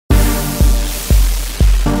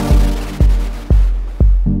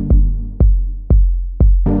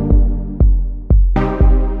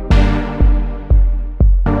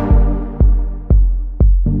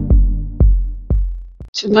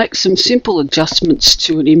make some simple adjustments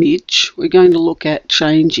to an image, we're going to look at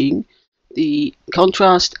changing the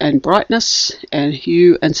contrast and brightness and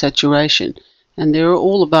hue and saturation, and they're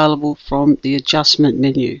all available from the adjustment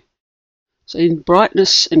menu. So in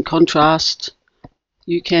brightness and contrast,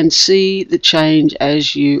 you can see the change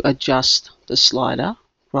as you adjust the slider,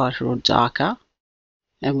 brighter or darker,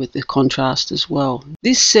 and with the contrast as well.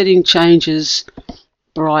 This setting changes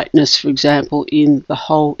brightness, for example, in the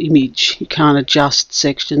whole image. You can't adjust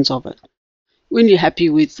sections of it. When you're happy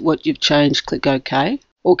with what you've changed, click OK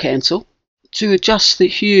or cancel. To adjust the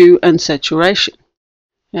hue and saturation.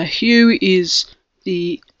 Now, hue is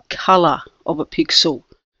the colour of a pixel,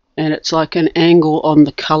 and it's like an angle on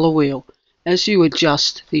the colour wheel. As you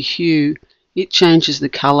adjust the hue, it changes the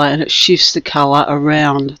colour and it shifts the colour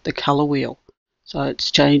around the colour wheel. So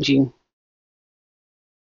it's changing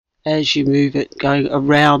as you move it, going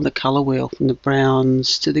around the colour wheel, from the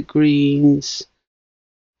browns to the greens,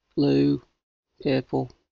 blue,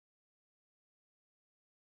 purple.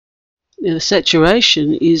 Now, the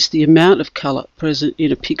saturation is the amount of colour present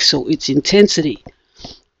in a pixel, its intensity.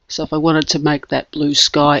 So if I wanted to make that blue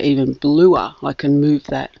sky even bluer, I can move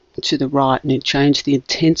that to the right and then change the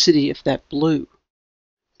intensity of that blue.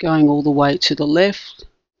 Going all the way to the left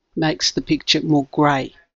makes the picture more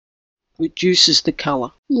grey, reduces the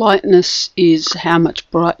colour. Lightness is how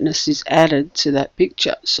much brightness is added to that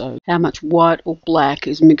picture, so how much white or black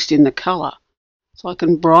is mixed in the colour. So I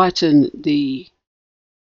can brighten the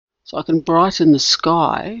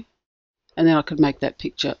sky, and then I can make that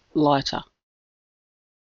picture lighter.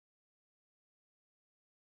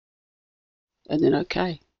 And then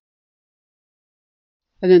OK.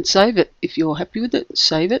 And then save it. If you're happy with it,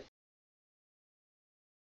 save it.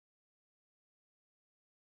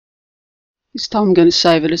 This time I'm going to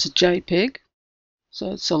save it as a JPEG.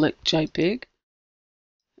 So select JPEG.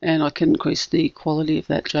 And I can increase the quality of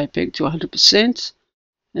that JPEG to 100%.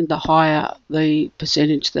 And the higher the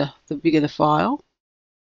percentage, the bigger the file.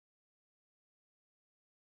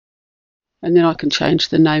 And then I can change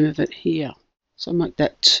the name of it here. So I make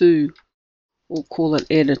that 2, or call it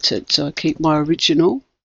edited. So I keep my original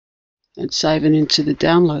and save it into the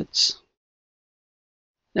downloads.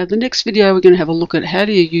 Now, the next video we're going to have a look at how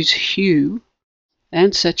do you use hue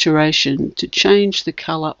and saturation to change the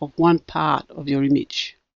colour of one part of your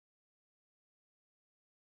image.